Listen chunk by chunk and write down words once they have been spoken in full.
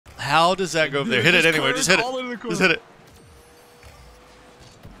How does that go over there? Hit it anyway. Just hit it. Just hit it.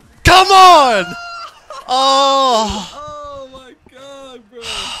 Come on! Oh! Oh my god, bro.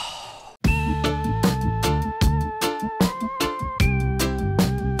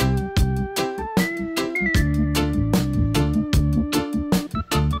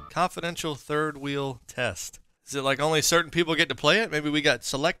 Confidential third wheel test. Is it like only certain people get to play it? Maybe we got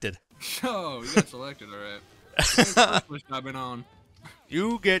selected. Oh, you got selected, alright. That's the first I've been on.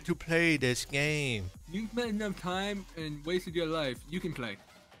 You get to play this game. You've spent enough time and wasted your life. You can play.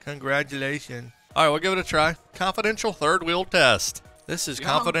 Congratulations. All right, we'll give it a try. Confidential third wheel test. This is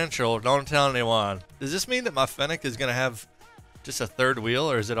confidential. Don't tell anyone. Does this mean that my Fennec is going to have just a third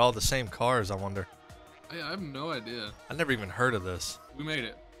wheel, or is it all the same cars, I wonder? I have no idea. I never even heard of this. We made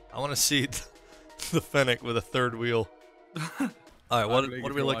it. I want to see the Fennec with a third wheel. All right, what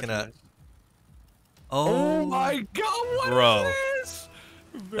are we looking at? Oh my god, what bro. is this?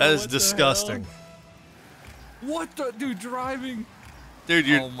 Bro, that is disgusting. What the dude driving? Dude,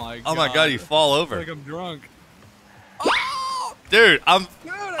 you oh my god, you fall over. Like I'm drunk. Oh! Dude, I'm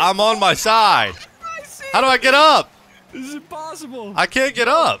on my side. How do I get up? This is impossible. I can't get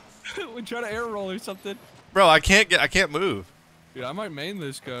up. We try to air roll or something. Bro, I can't move. Dude, I might main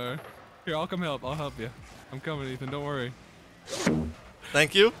this car. Here, I'll come help. I'll help you. I'm coming, Ethan. Don't worry.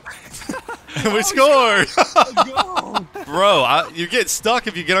 Thank you. And we scored. Let's go. Bro, you get stuck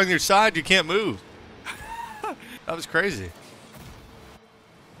if you get on your side. You can't move. That was crazy.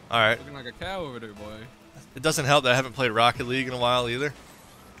 All right. Looking like a cow over there, boy. It doesn't help that I haven't played Rocket League in a while either.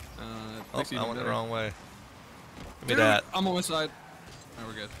 Oh, I went the wrong way. Give me that. I'm on my side. All right,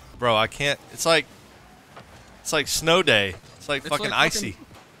 we're good. Bro, I can't. It's like snow day. It's like fucking icy.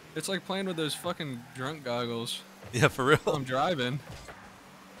 It's like playing with those fucking drunk goggles. Yeah, for real. I'm driving.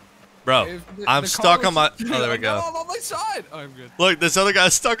 Bro, I'm stuck on my. Oh, there we go. No, I'm on my side. Oh, I'm good. Look, this other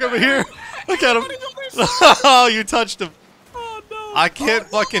guy's stuck over here. Look at him. Oh, you touched him. Oh no. I can't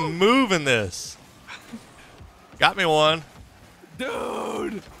fucking move in this. Got me one.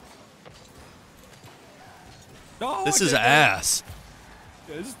 Dude. No, this is ass.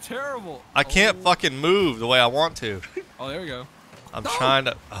 Yeah, this is terrible. I can't fucking move the way I want to. Oh, there we go. I'm trying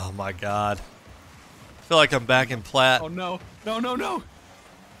to. Oh my god. I feel like I'm back in Platt. Oh no. No, no, no.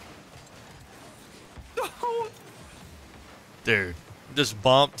 No. Dude, just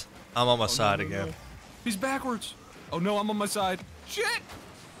bumped. I'm on my side again. No. He's backwards. Oh no, I'm on my side. Shit.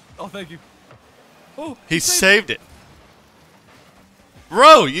 Oh, thank you. Oh, he saved it.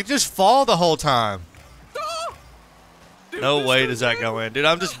 Bro, you just fall the whole time. Dude, no way does that go in. Dude,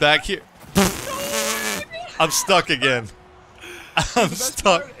 I'm just back here. I'm stuck again. I'm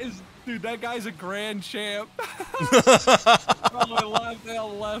stuck. Dude, that guy's a grand champ. On my left, they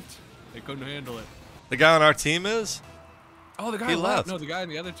all left. They couldn't handle it. The guy on our team is? Oh, the guy he left. No, the guy on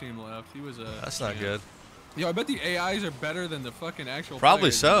the other team left. He was a. That's not good. Yo, I bet the AIs are better than the fucking actual. Probably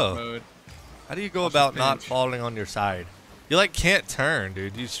so. How do you go about not falling on your side? You like can't turn,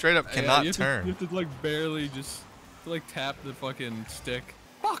 dude. You straight up cannot turn. You have to like barely just like tap the fucking stick.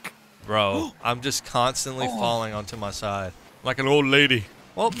 Fuck. Bro, I'm just constantly falling onto my side. Like an old lady.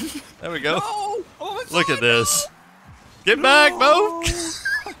 Well, there we go. No! Look at this. Get back, Mo.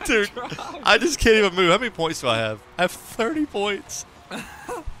 Dude, I just can't even move. How many points do I have? I have 30 points.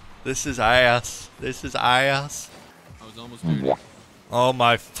 This is ass. This is ass. I was almost there. Oh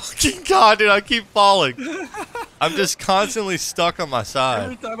my fucking god, dude. I keep falling. I'm just constantly stuck on my side.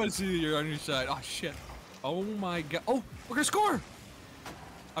 Every time I see you, you're on your side. Oh, shit. Oh my god. Oh, we're going to score.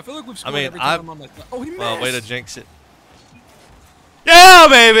 I feel like we've scored every time I'm on my side. Oh, he missed. Well, way to jinx it. Yeah,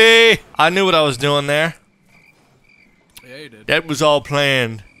 baby! I knew what I was doing there. Yeah, you did. That was all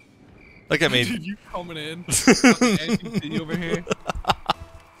planned. Look at me. Dude, you coming in. NPC over here.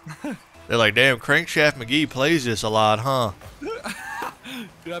 They're like, damn, Crankshaft McGee plays this a lot, huh?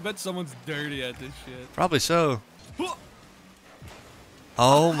 Dude, I bet someone's dirty at this shit. Probably so.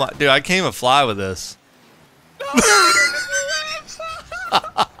 Oh my, dude, I can't even fly with this.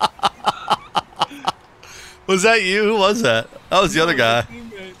 Was that you? Who was that? That was the other guy.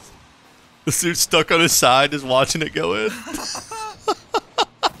 This dude stuck on his side just watching it go in.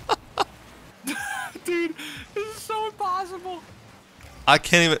 Dude, this is so impossible. I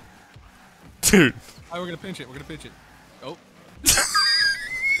can't even. Dude. Alright, we're gonna pinch it. We're gonna pinch it. Oh.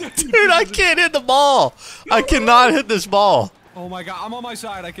 Dude, I can't hit the ball. I cannot hit this ball. Oh my god, I'm on my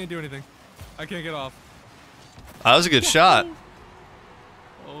side. I can't do anything. I can't get off. That was a good shot.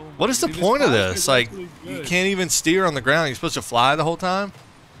 Oh what is the point of this? Like, you can't even steer on the ground. You're supposed to fly the whole time?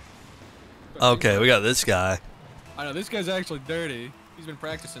 Okay, we got this guy. I know, this guy's actually dirty. He's been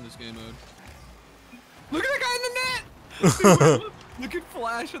practicing this game mode. Look at that guy in the net! Dude, Look at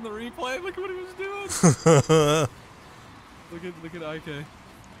Flash in the replay. Look at what he was doing. look at IK.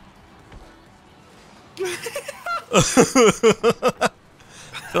 I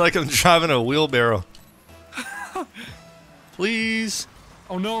feel like I'm driving a wheelbarrow. Please.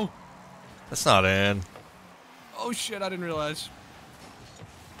 Oh no. That's not in. Oh shit, I didn't realize.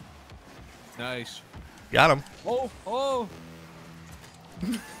 Nice. Got him. Oh.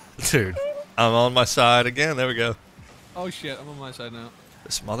 Dude, I'm on my side again. There we go. Oh shit, I'm on my side now.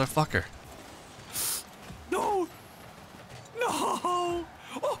 This motherfucker. No.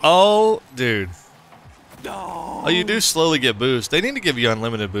 Oh, dude. No. Oh, you do slowly get boosts. They need to give you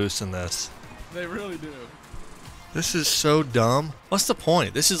unlimited boosts in this. They really do. This is so dumb. What's the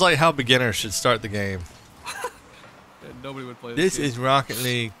point? This is like how beginners should start the game. Yeah, nobody would play This game. is Rocket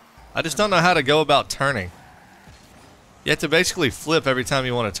League. I just don't know how to go about turning. You have to basically flip every time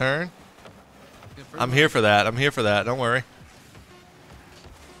you want to turn. Yeah, I'm here for that. I'm here for that. Don't worry.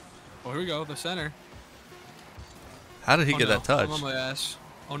 Oh, here we go. The center. How did he get that touch? I'm on my ass.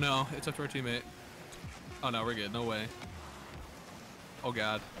 Oh no, it's up to our teammate. Oh no, we're good. No way. Oh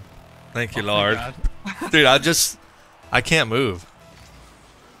god. Thank you, Oh, Lord. thank Dude, I can't move.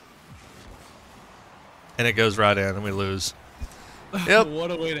 And it goes right in and we lose. Yep.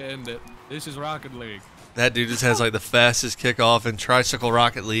 What a way to end it. This is Rocket League. That dude just has like the fastest kickoff in Tricycle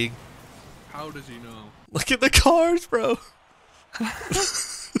Rocket League. How does he know? Look at the cars, bro.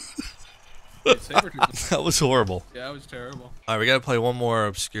 That was horrible. Yeah, it was terrible. All right, we got to play one more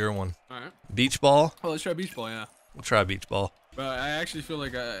obscure one. All right. Beach ball. Oh, let's try beach ball, yeah. We'll try beach ball. But I actually feel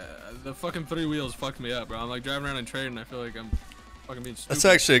like the fucking 3 wheels fucked me up, bro. I'm like driving around in trade and I feel like I'm fucking being stupid. That's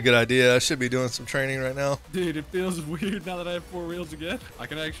actually a good idea. I should be doing some training right now. Dude, it feels weird now that I have 4 wheels again. I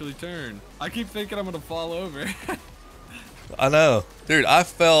can actually turn. I keep thinking I'm gonna fall over. I know. Dude, I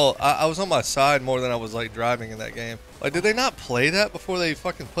was on my side more than I was like driving in that game. Like, did they not play that before they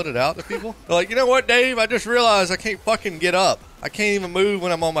fucking put it out to people? They're like, you know what, Dave? I just realized I can't fucking get up. I can't even move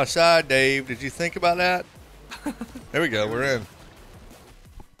when I'm on my side, Dave. Did you think about that? There we go. We're in.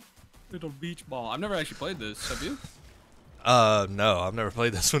 Little beach ball. I've never actually played this. Have you? No. I've never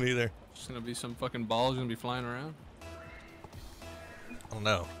played this one either. Just gonna be some fucking balls gonna be flying around. I don't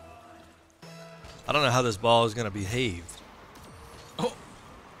know. I don't know how this ball is gonna behave. Oh. All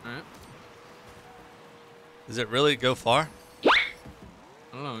right. Does it really go far? I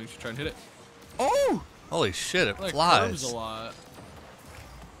don't know. You should try and hit it. Oh! Holy shit! It Like flies. curves a lot.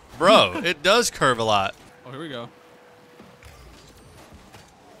 Bro, it does curve a lot. Oh, here we go.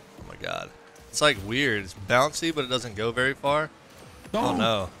 Oh my god. It's like weird. It's bouncy, but it doesn't go very far. Oh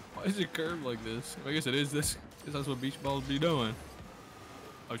no. Why is it curved like this? I guess it is this. Because that's what beach balls be doing.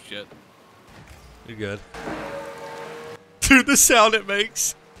 Oh shit. You're good. Dude, the sound it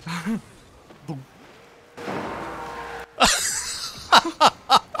makes.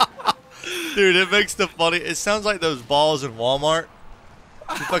 Dude, it makes the funny. It sounds like those balls in Walmart.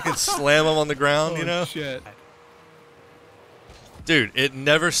 You fucking slam them on the ground, you know? Shit. Dude, it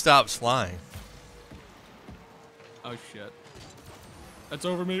never stops flying. Oh shit. That's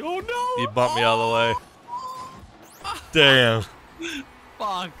over me. Oh no! You bumped me out of the way. Damn.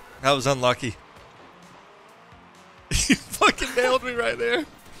 Fuck. That was unlucky. You fucking nailed me right there.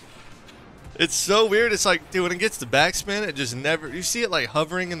 It's so weird. It's like, dude, when it gets to backspin, it just never. You see it like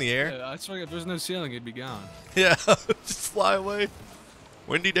hovering in the air? Yeah, I swear if there's no ceiling, it'd be gone. Yeah, just fly away.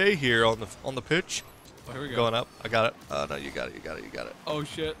 Windy day here on the pitch. Oh, here we go. Going up. I got it. Oh no, you got it. You got it. You got it. Oh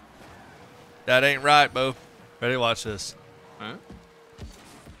shit. That ain't right, Bo. Ready? Watch this. Alright.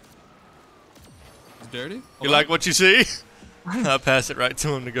 It's dirty. You Hold like on. what you see? I pass it right to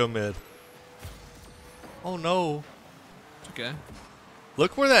him to go mid. Oh no. It's okay.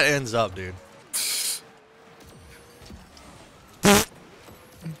 Look where that ends up, dude.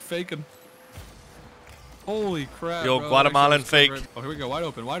 Faking. Holy crap. Yo, bro. Guatemalan Actually, fake. Oh, here we go. Wide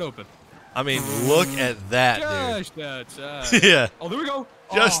open. Wide open. I mean, look at that, Gosh, that's dude. Yeah. Oh, there we go.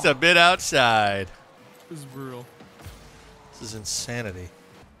 Just Oh, a bit outside. This is brutal. This is insanity.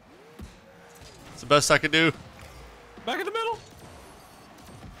 It's the best I could do. Back in the middle.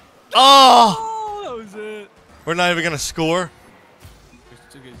 Oh! Oh, that was it. We're not even gonna score.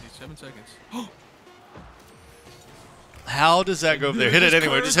 It's okay, 7 seconds. How does that go over there? Hit it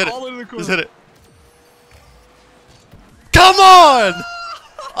anyway. Just hit all into the it. corner. Just hit it. Come on!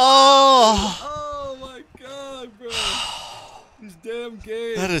 Oh! Oh my god, bro. This damn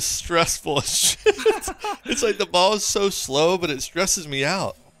game. That is stressful as shit. It's like the ball is so slow, but it stresses me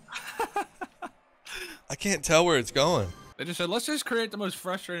out. I can't tell where it's going. They just said, let's just create the most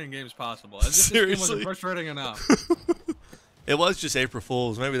frustrating games possible. As if this game Seriously. wasn't frustrating enough. It was just April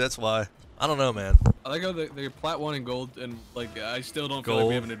Fool's. Maybe that's why. I don't know, man. I like how they're plat 1 in gold, and like I still don't feel Gold like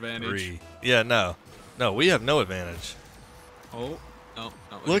we have an advantage. 3. Yeah, no, we have no advantage. Oh, no.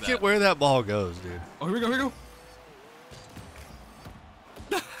 Look at where that ball goes, dude. Oh, here we go.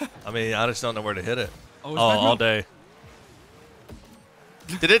 I mean, I just don't know where to hit it. Oh, all day.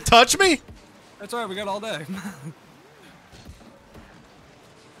 Did it touch me? That's all right. We got all day.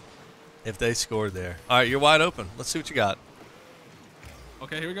 If they scored there. All right, you're wide open. Let's see what you got.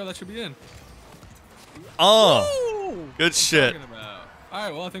 Okay, here we go. That should be in. Oh, good shit. All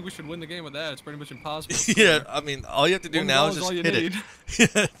right, well, I think we should win the game with that. It's pretty much impossible. Yeah, I mean, all you have to do now is just hit it.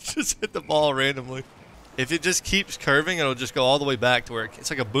 Yeah, just hit the ball randomly. If it just keeps curving, it'll just go all the way back to where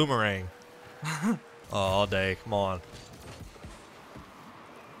it's like a boomerang. Oh, all day. Come on.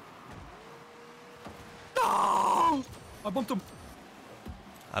 No! I bumped him.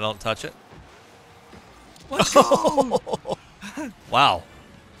 I don't touch it. Let's go! Wow.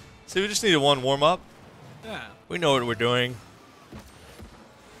 See, we just needed one warm-up. Yeah. We know what we're doing.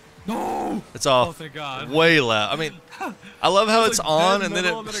 No! It's off. Oh, thank God. Way loud. I mean, I love how it's like on and then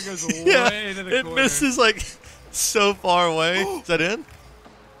it goes yeah, way to the it corner. misses like so far away. Is that in?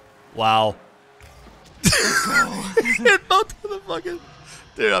 Wow. Hit both of the fucking...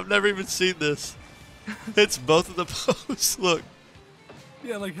 Dude, I've never even seen this. It's both of the posts. Look.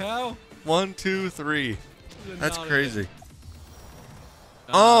 Yeah, like how? 1, 2, 3. That's crazy.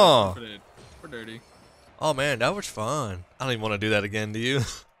 We're dirty. Oh man, that was fun. I don't even want to do that again. Do you?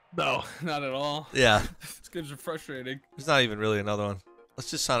 No, not at all. Yeah. These games are frustrating. There's not even really another one. Let's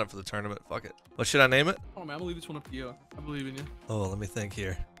just sign up for the tournament. Fuck it. What should I name it? Oh man, I'm gonna leave this one up to you. I believe in you. Oh, let me think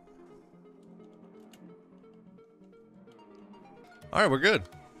here. All right, we're good.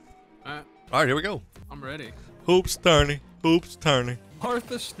 All right. All right, here we go. I'm ready. Hoops tourney. Hoops tourney.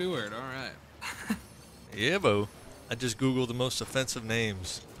 Martha Stewart. All right. Yeah, boo. I just Googled the most offensive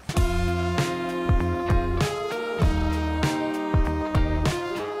names.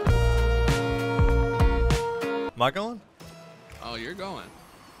 Am I going? Oh, you're going.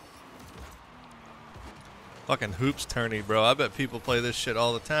 Fucking hoops tourney, bro. I bet people play this shit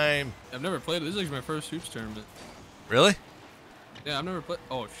all the time. I've never played it. This is like my first hoops tournament. Really? Yeah, I've never played.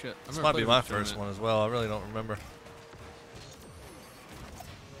 Oh shit. This might be my first one as well. I really don't remember.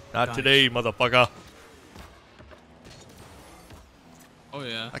 Not today, motherfucker. Oh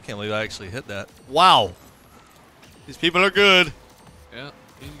yeah. I can't believe I actually hit that. Wow. These people are good. Yeah,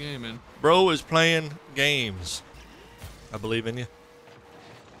 he's gaming. Bro is playing games. I believe in you.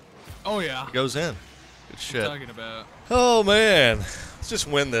 Oh yeah. It goes in. Good shit. What are you talking about? Oh man. Let's just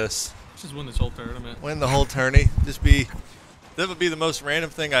win this. Let's just win this whole tournament. Win the whole tourney. Just be... That would be the most random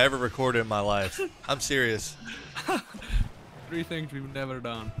thing I ever recorded in my life. I'm serious. 3 things we've never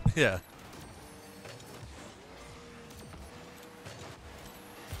done. Yeah.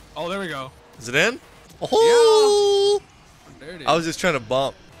 Oh, there we go. Is it in? Oh! Yeah. Dirty. I was just trying to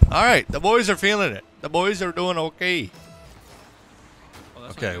bump. All right, the boys are feeling it. The boys are doing okay. Oh,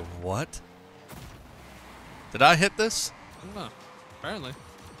 that's Okay, not good. what? Did I hit this? I don't know. Apparently.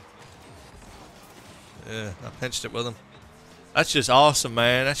 Yeah, I pinched it with him. That's just awesome,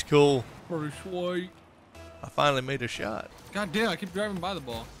 man. That's cool. Pretty sweet. I finally made a shot. God damn, I keep driving by the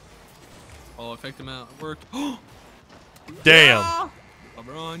ball. Oh, I faked him out. It worked. Damn. Yeah!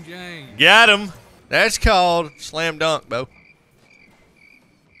 LeBron James. Got him. That's called slam dunk, bro.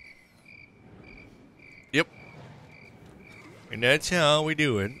 Yep. And that's how we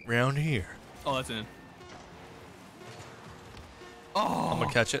do it around here. Oh, that's in. Oh. I'm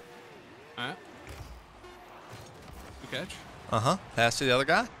gonna catch it. Alright. Good catch. Uh-huh. Pass to the other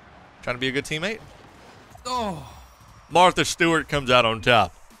guy. Trying to be a good teammate. Oh. Martha Stewart comes out on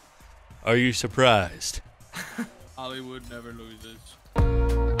top. Are you surprised? Hollywood never loses. I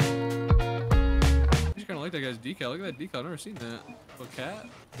just kind of like that guy's decal. Look at that decal. I've never seen that. Little cat.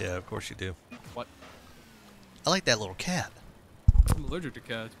 Yeah, of course you do. What? I like that little cat. I'm allergic to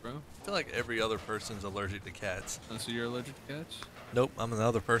cats, bro. I feel like every other person's allergic to cats. Oh, so you're allergic to cats? Nope, I'm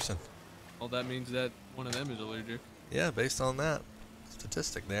another person. Well, that means that one of them is allergic. Yeah, based on that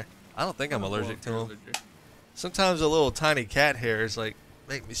statistic there. I don't think I'm allergic to Well, them. if you're Sometimes a little tiny cat hairs like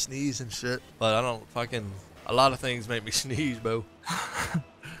make me sneeze and shit, but I don't fucking. A lot of things make me sneeze, bro.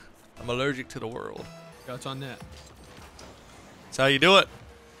 I'm allergic to the world. Got on net. That's how you do it.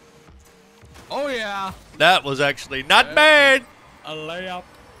 Oh yeah. That was actually not bad. A layup.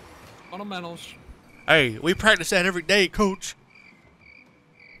 Fundamentals. Hey, we practice that every day, coach.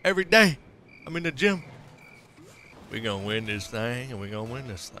 Every day. I'm in the gym. We gonna win this thing, and we gonna win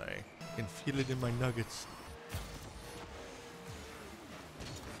this thing. I can feel it in my nuggets.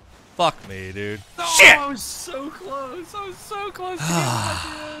 Fuck me, dude. Oh, Shit! I was so close. I was so close to getting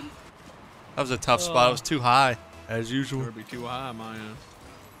that, That was a tough spot. It was too high, as usual. It'd be too high, man.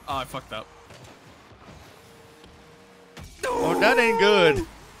 Oh, I fucked up. Oh, that ain't good.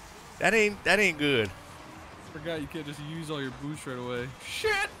 That ain't good. Forgot you can't just use all your boost right away.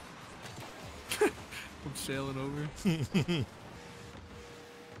 Shit! I'm sailing over.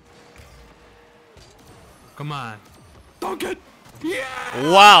 Come on. Dunk it!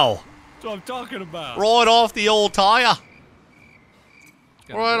 Yeah! Wow. That's what I'm talking about. Right off the old tire.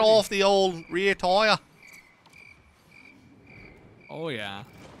 Right ready. off the old rear tire. Oh, yeah.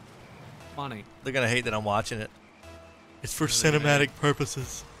 Funny. They're going to hate that I'm watching it. It's for They're gonna cinematic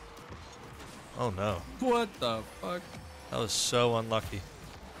purposes. Oh, no. What the fuck? That was so unlucky.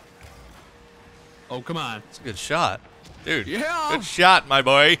 Oh, come on. It's a good shot. Dude. Yeah! Good shot, my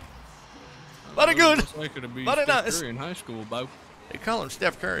boy. Very good. Very Very nice. Curry in high school, Bo. They call him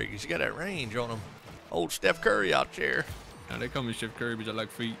Steph Curry because you got that range on him. Old Steph Curry out there. Now, they call me Chef Curry because I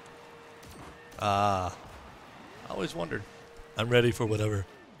like feet. I always wondered. I'm ready for whatever.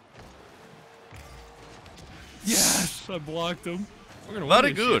 Yes! I blocked him. We're gonna Very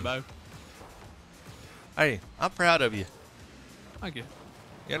win this good. shit, Bo. Hey, I'm proud of you. Thank you. You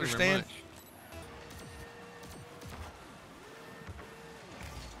Thank very understand? much.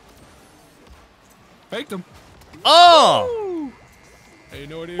 Faked him. Oh! Hey, you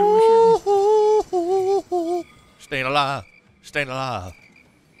know what he was shooting? Staying alive. Staying alive.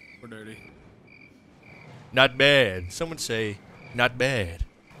 We're dirty. Not bad. Someone say, not bad.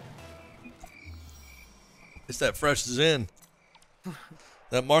 It's that fresh Zen.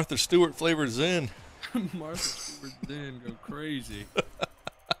 That Martha Stewart flavored Zen. Martha Stewart then go crazy.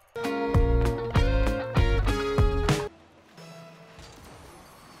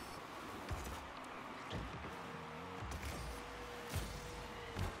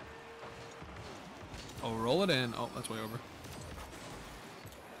 Oh, roll it in. Oh, that's way over.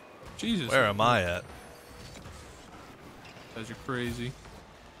 Jesus. Where am I at? Because you're crazy.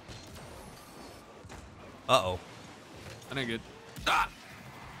 Uh-oh. That ain't good.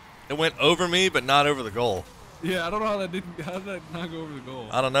 It went over me, but not over the goal. Yeah, I don't know how that didn't. How did that not go over the goal?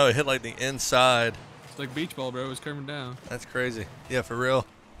 I don't know. It hit like the inside. It's like beach ball, bro. It was coming down. That's crazy. Yeah, for real.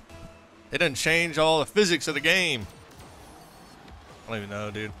 It doesn't change all the physics of the game. I don't even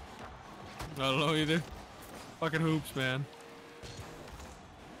know, dude. I don't know either. Fucking hoops, man.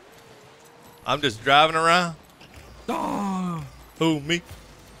 I'm just driving around. Oh, Who, me?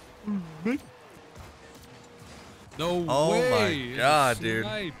 me? No Oh way. my God, dude.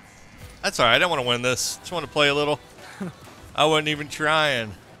 Snipe. That's all right. I didn't want to win this. Just want to play a little. I wasn't even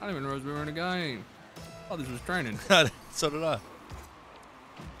trying. I didn't even realize we were in a game. Oh, this was training. So did I.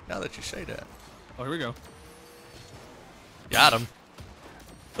 Now that you say that. Oh, here we go. Got him.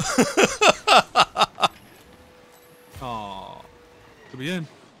 Oh, could be in.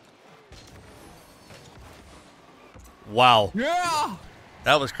 Wow. Yeah.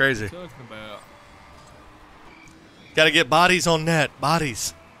 That was crazy. What are you talking about? Got to get bodies on net.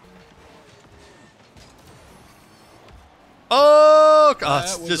 Bodies. Oh, God,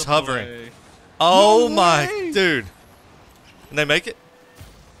 it's That was just a hovering. play. Oh, No my. way. Dude. Can they make it?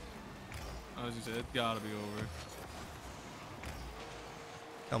 As you said, it's gotta be over.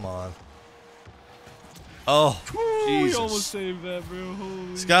 Come on. Oh, Ooh, we almost Jesus. saved that, bro. Holy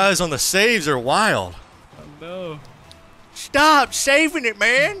These guys on the saves are wild. I know. Stop saving it,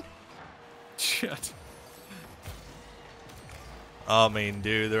 man. Shit. I mean,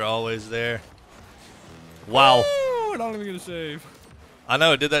 dude, they're always there. Wow. Ooh, we're not even gonna save. I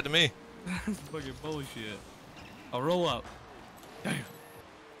know, it did that to me. That's fucking bullshit. I'll roll up. Damn.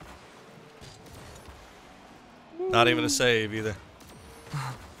 Not even a save either.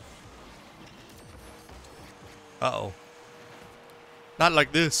 Uh-oh. Not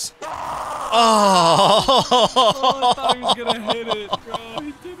like this. Oh! Oh, I thought he was gonna hit it, bro.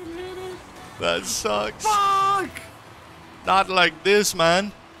 He didn't hit it. That sucks. Fuck! Not like this,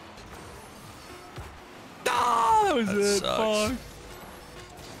 man. Ah, that was That it. sucks. Fuck.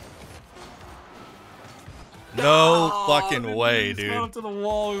 No Oh, fucking if way, we just dude. went up to the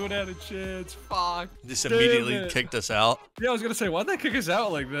wall, we would have had a chance. Fuck. Just Damn immediately it. kicked us out. Yeah, I was gonna say, why'd they kick us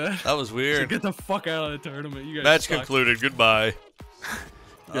out like that? That was So weird. get the fuck out of the tournament. You guys Match suck. concluded. Goodbye.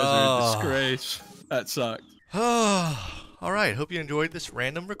 You guys are a disgrace. That sucked. All right. Hope you enjoyed this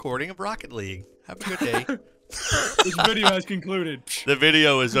random recording of Rocket League. Have a good day. This video has concluded. The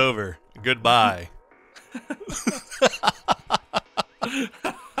video is over. Goodbye.